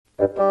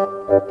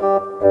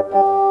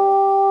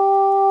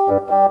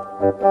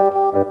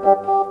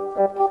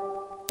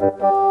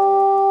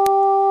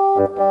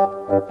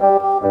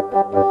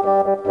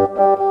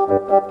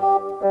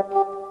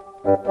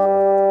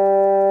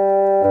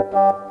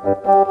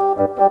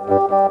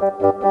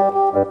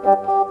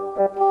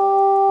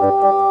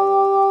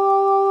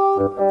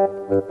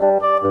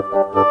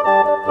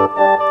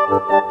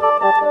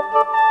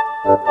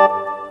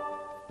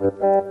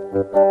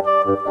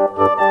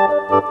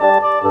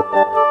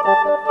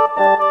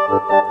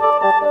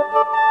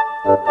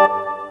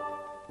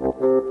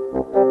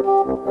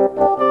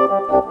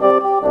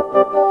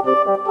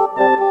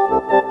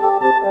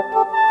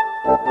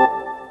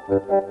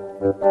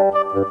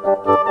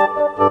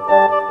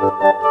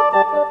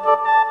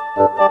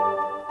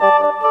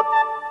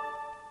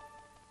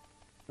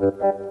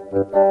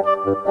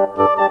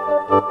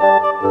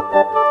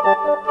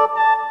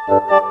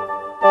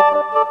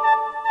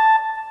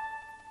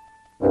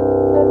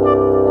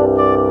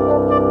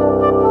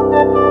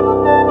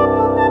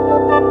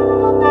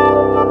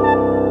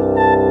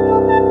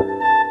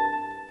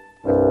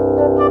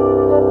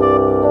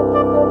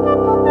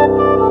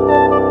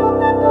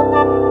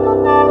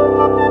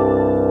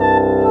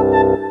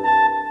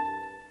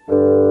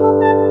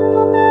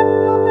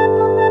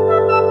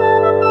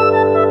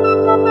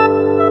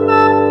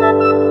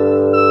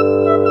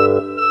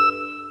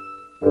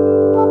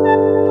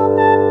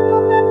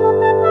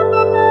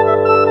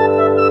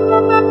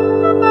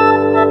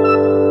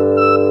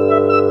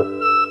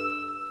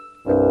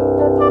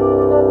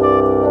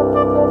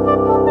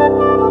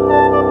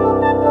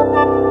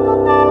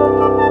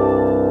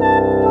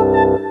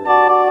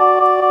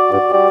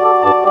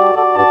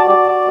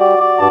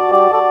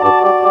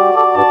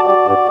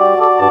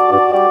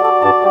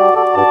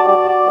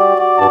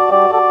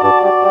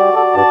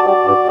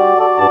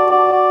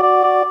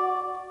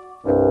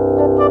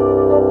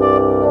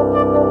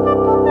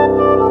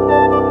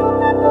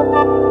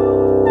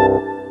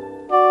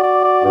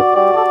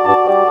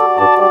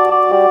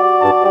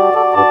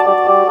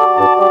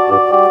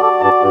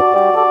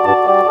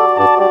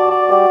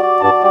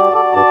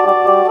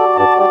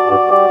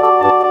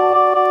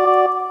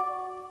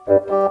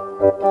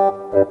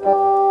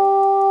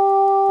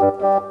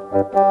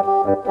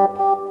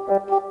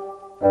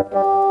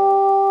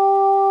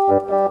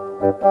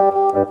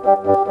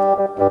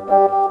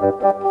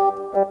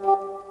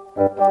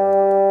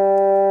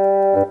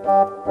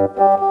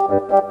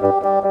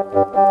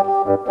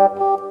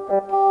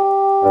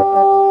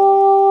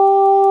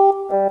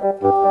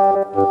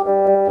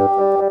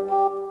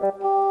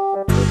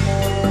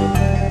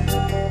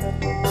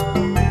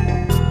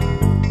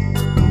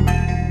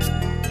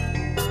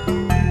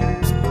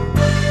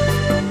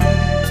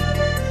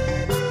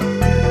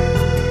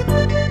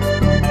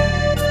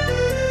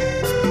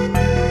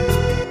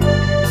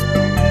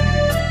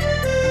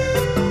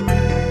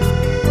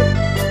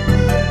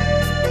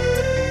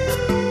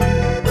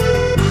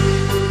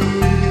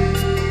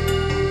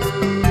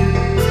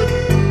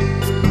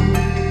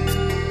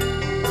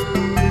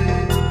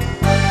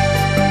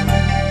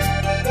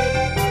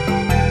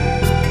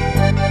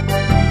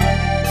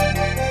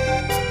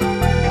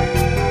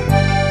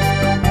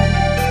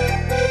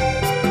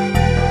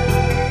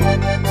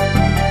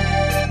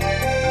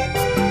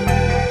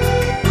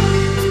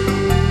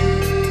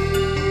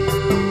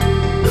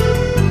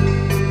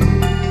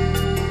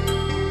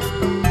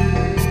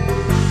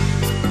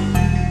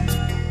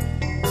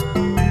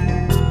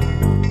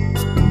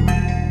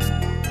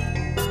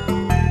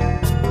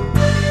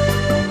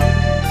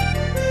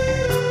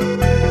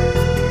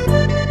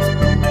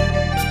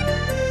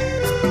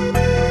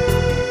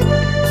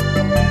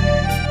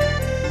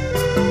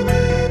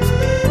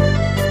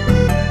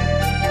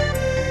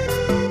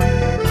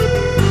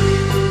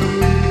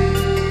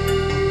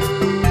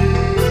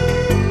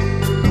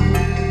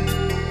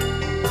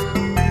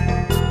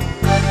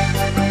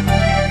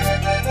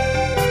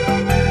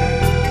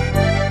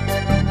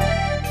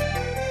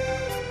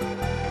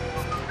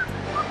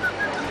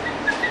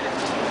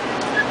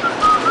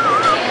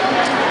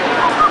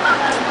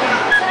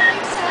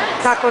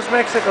Tacos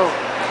Mexico.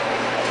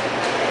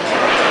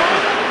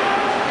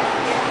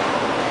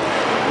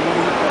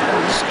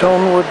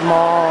 Stonewood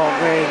Mall,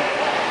 Greg.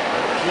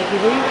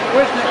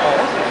 Where's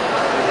Nicole?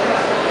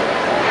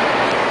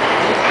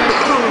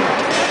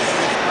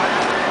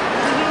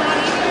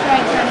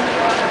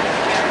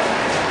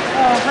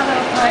 Oh, hello,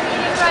 Parky. I'm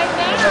eating right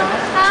now.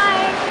 Hi.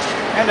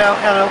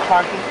 Hello,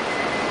 Parky.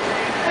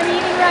 I'm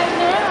eating right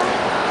now.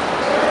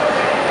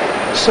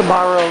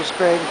 Sbarro's,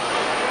 Greg.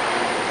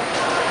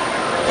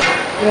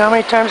 You know how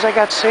many times I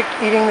got sick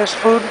eating this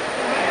food?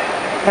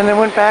 And then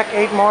went back,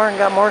 ate more, and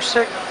got more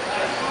sick?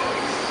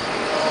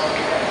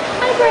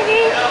 Hi,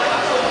 Greggy.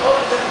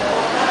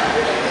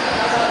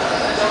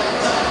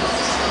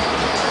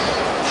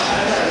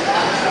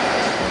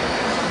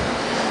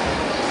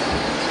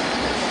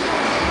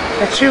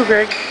 That's you,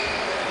 Greg.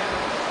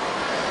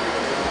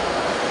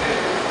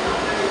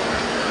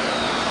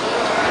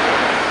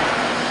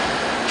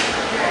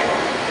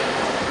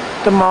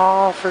 The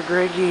mall for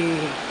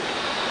Greggy.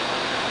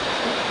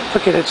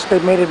 Look at it,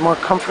 they've made it more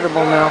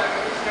comfortable now.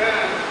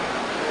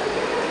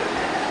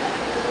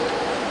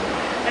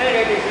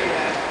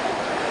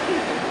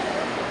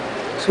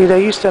 See,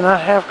 they used to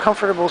not have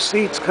comfortable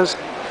seats because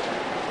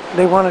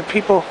they wanted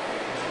people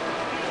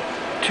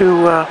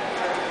to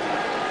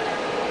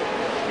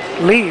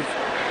leave.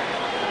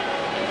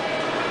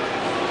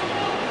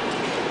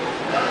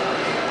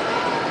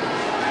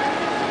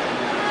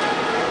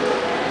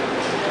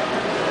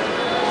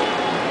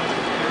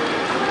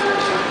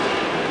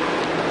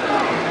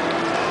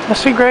 Now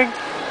see, Greg,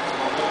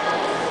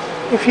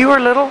 if you were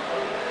little,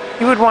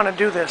 you would want to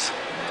do this.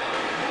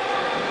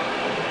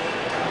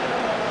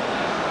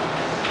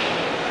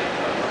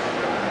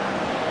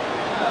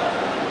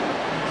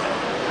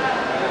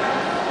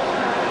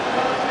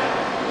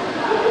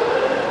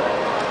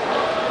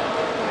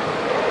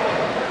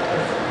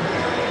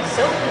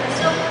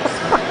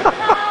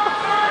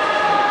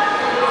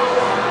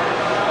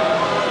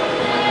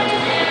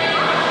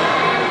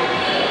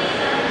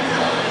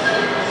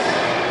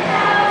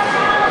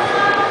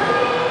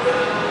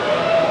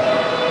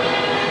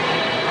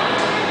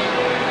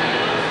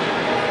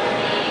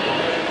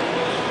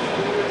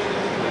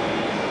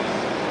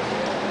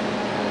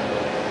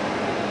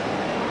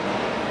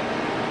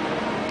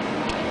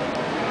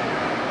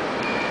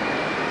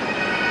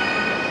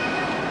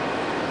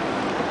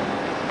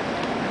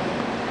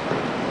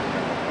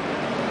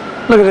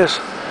 Look at this.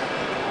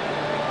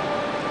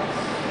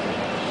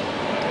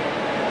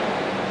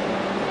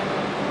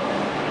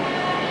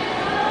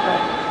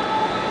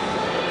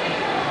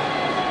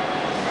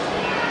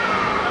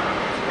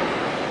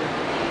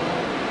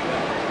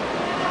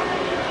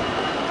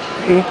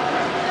 See?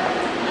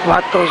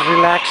 Vato's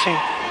relaxing.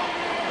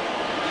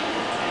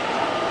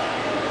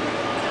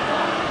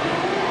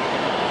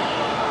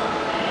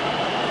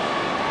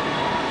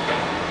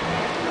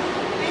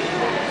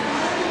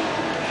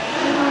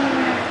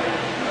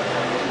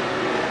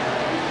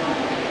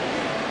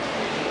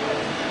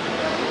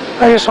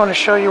 I just want to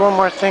show you one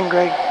more thing,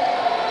 Greg.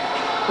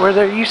 Where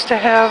they used to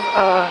have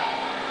a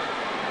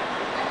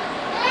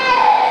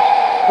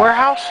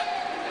warehouse,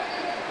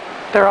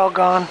 they're all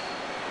gone.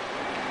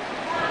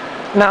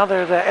 Now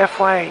they're the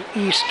FYE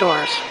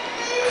stores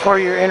for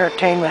your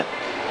entertainment.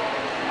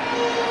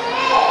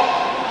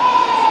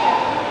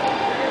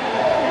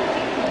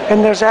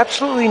 And there's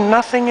absolutely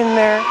nothing in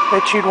there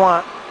that you'd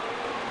want.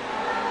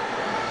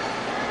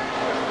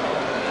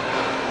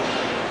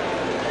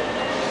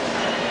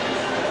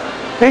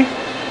 See?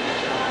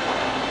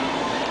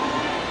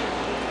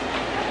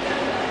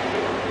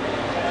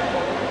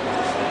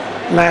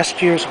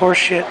 Last year's horse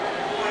shit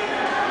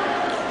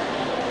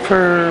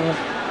for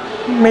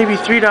maybe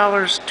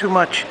 $3 too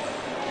much.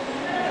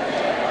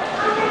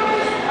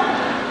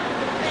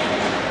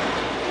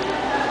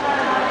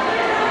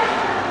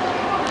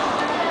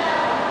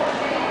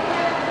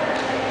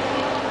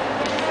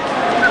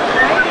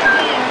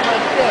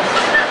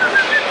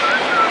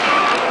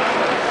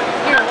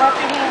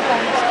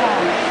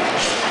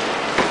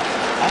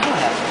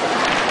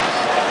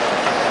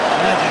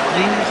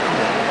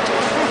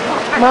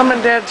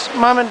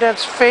 Mom and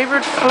Dad's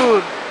favorite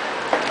food.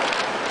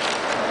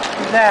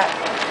 That.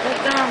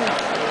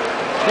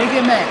 Big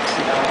Max.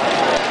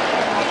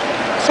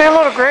 Say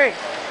hello to Greg.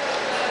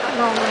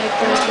 Oh my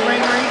goodness.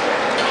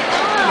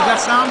 You got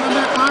sound on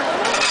that part?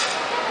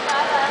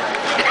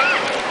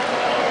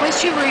 Wish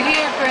you were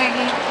here,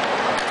 Greggy.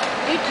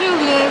 You too,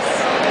 Liz.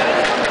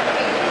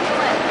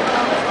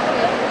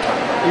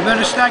 You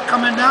better start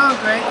coming down,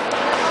 Greg.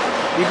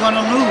 You're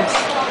gonna lose.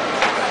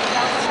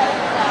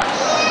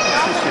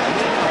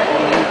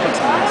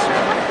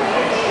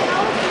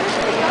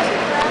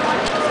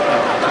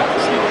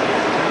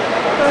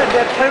 Go ahead,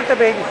 Dad, play with the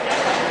baby.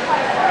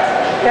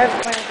 Dad's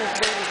playing with this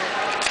baby.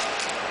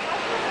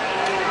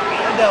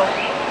 No.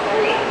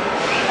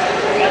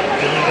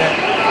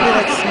 Look at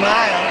that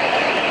smile.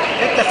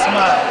 Get that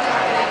smile.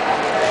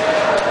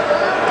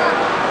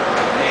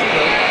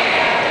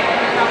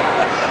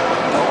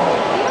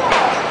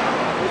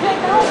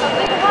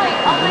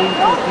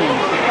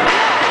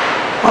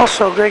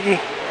 Also, Greggy,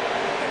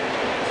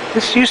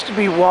 this used to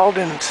be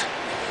Walden's.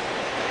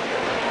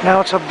 Now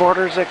it's a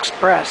Borders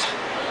Express.